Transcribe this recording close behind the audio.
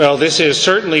Well, this is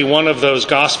certainly one of those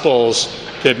Gospels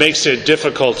that makes it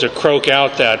difficult to croak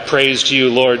out that praise to you,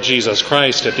 Lord Jesus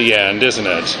Christ, at the end, isn't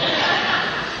it?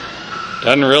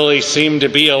 Doesn't really seem to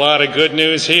be a lot of good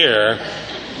news here.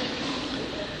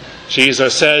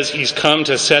 Jesus says he's come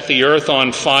to set the earth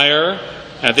on fire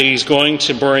and that he's going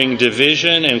to bring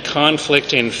division and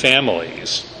conflict in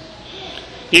families.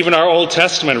 Even our Old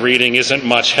Testament reading isn't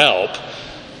much help.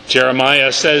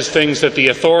 Jeremiah says things that the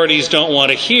authorities don't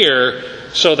want to hear,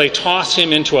 so they toss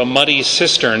him into a muddy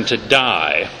cistern to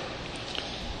die.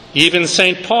 Even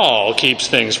St. Paul keeps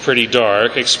things pretty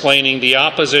dark, explaining the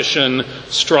opposition,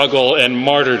 struggle, and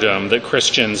martyrdom that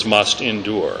Christians must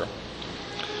endure.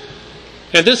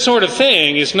 And this sort of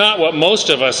thing is not what most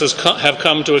of us have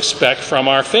come to expect from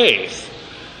our faith.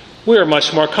 We're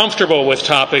much more comfortable with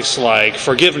topics like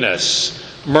forgiveness,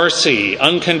 mercy,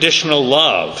 unconditional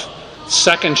love,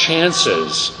 second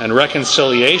chances, and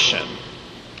reconciliation.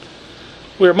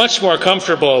 We're much more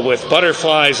comfortable with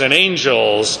butterflies and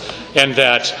angels and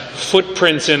that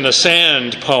footprints in the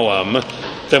sand poem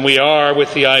than we are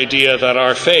with the idea that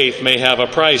our faith may have a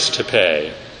price to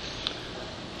pay.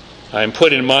 I'm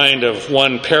put in mind of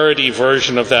one parody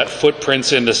version of that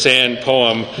footprints in the sand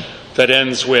poem that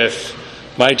ends with,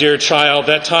 "My dear child,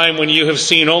 that time when you have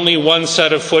seen only one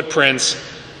set of footprints,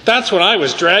 that's when I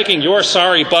was dragging your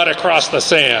sorry butt across the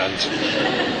sand."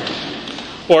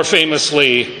 Or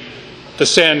famously, the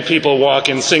sand people walk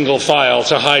in single file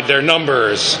to hide their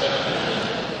numbers.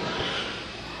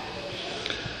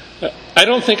 I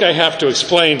don't think I have to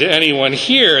explain to anyone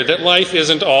here that life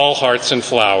isn't all hearts and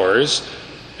flowers,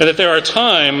 and that there are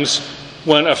times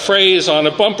when a phrase on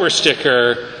a bumper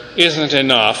sticker isn't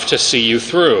enough to see you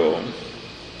through.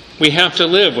 We have to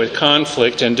live with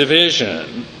conflict and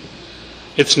division.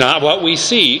 It's not what we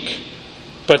seek,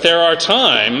 but there are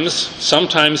times,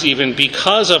 sometimes even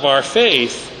because of our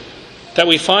faith, that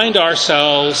we find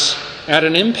ourselves at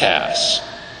an impasse.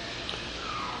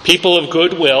 People of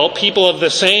goodwill, people of the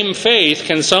same faith,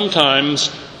 can sometimes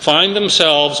find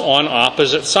themselves on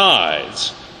opposite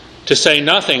sides, to say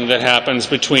nothing that happens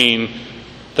between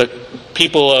the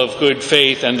people of good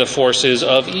faith and the forces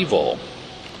of evil.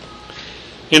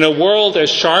 In a world as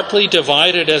sharply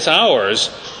divided as ours,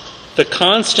 the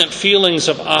constant feelings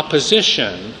of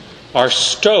opposition are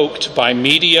stoked by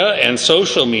media and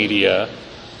social media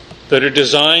that are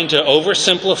designed to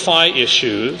oversimplify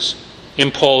issues,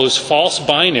 impose false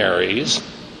binaries,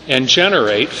 and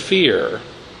generate fear.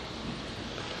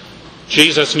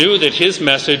 Jesus knew that his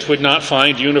message would not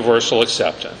find universal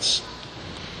acceptance.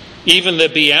 Even the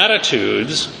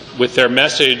Beatitudes, with their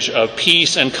message of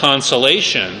peace and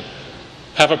consolation,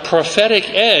 have a prophetic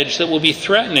edge that will be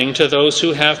threatening to those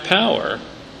who have power.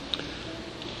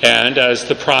 And as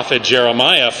the prophet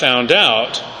Jeremiah found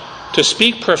out, to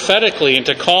speak prophetically and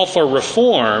to call for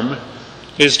reform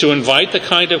is to invite the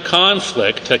kind of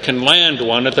conflict that can land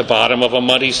one at the bottom of a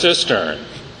muddy cistern.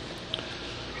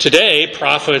 Today,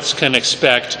 prophets can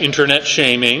expect internet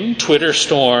shaming, Twitter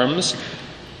storms,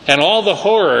 and all the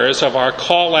horrors of our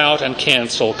call-out and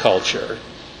cancel culture.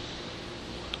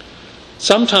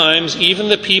 Sometimes even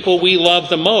the people we love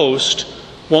the most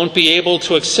won't be able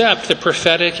to accept the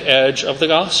prophetic edge of the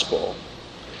gospel.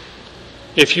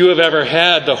 If you have ever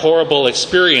had the horrible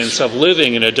experience of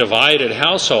living in a divided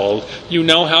household, you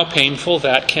know how painful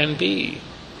that can be.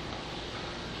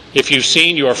 If you've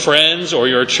seen your friends or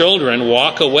your children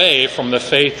walk away from the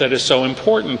faith that is so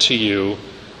important to you,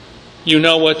 you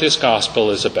know what this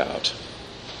gospel is about.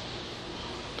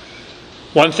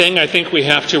 One thing I think we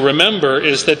have to remember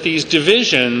is that these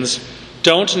divisions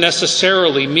don't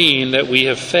necessarily mean that we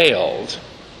have failed.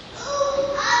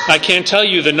 I can't tell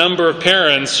you the number of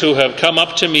parents who have come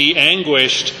up to me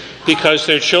anguished because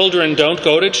their children don't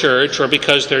go to church or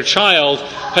because their child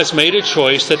has made a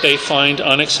choice that they find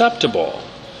unacceptable.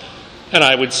 And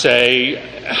I would say,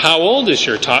 "How old is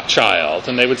your child?"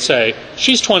 And they would say,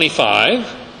 "She's 25.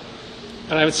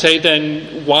 And I would say,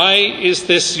 "Then why is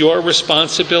this your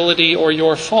responsibility or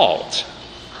your fault?"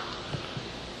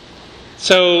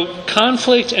 So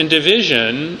conflict and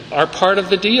division are part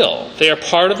of the deal. They are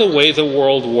part of the way the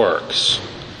world works.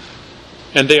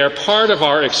 And they are part of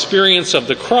our experience of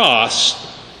the cross,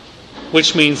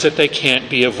 which means that they can't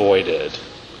be avoided.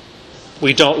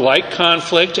 We don't like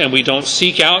conflict and we don't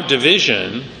seek out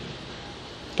division,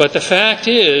 but the fact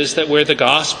is that where the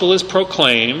gospel is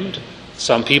proclaimed,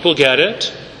 some people get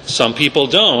it, some people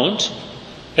don't,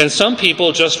 and some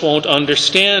people just won't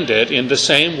understand it in the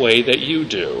same way that you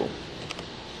do.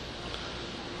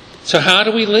 So how do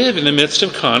we live in the midst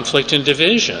of conflict and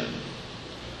division?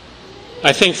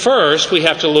 I think first we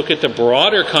have to look at the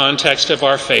broader context of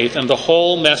our faith and the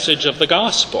whole message of the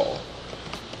gospel.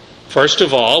 First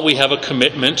of all, we have a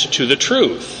commitment to the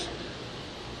truth.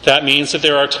 That means that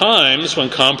there are times when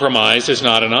compromise is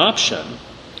not an option.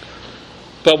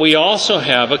 But we also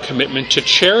have a commitment to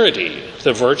charity,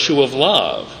 the virtue of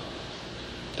love.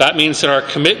 That means that our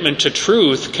commitment to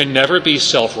truth can never be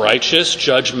self-righteous,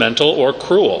 judgmental, or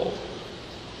cruel.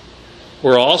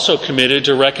 We're also committed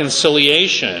to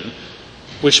reconciliation,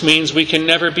 which means we can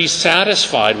never be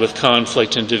satisfied with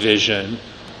conflict and division,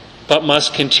 but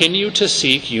must continue to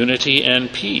seek unity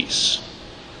and peace.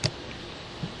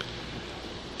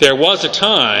 There was a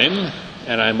time,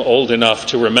 and I'm old enough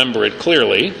to remember it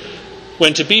clearly,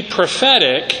 when to be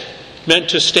prophetic meant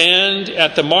to stand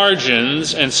at the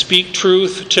margins and speak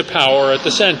truth to power at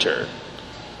the center.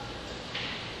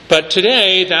 But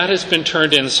today, that has been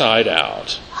turned inside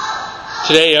out.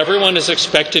 Today, everyone is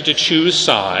expected to choose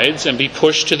sides and be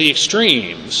pushed to the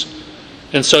extremes.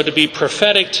 And so to be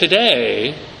prophetic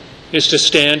today is to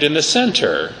stand in the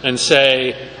center and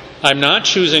say, I'm not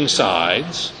choosing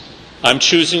sides. I'm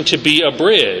choosing to be a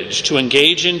bridge, to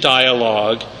engage in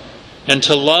dialogue, and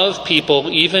to love people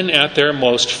even at their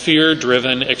most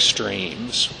fear-driven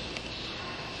extremes.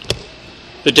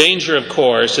 The danger, of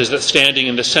course, is that standing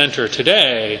in the center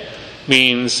today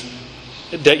means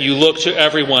that you look to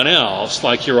everyone else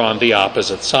like you're on the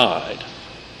opposite side.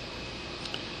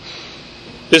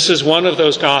 This is one of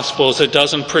those Gospels that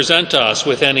doesn't present us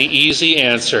with any easy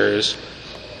answers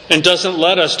and doesn't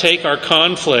let us take our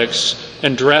conflicts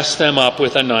and dress them up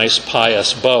with a nice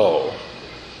pious bow.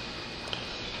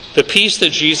 The peace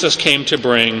that Jesus came to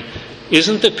bring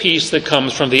isn't the peace that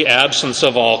comes from the absence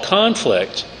of all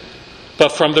conflict,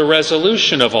 but from the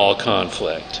resolution of all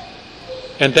conflict.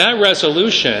 And that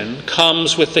resolution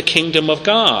comes with the kingdom of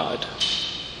God,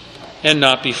 and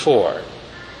not before.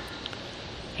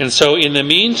 And so in the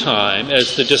meantime,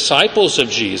 as the disciples of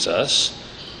Jesus,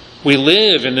 we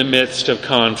live in the midst of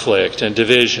conflict and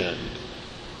division.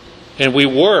 And we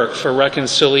work for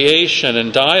reconciliation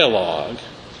and dialogue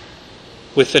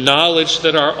with the knowledge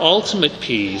that our ultimate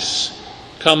peace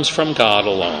comes from God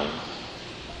alone.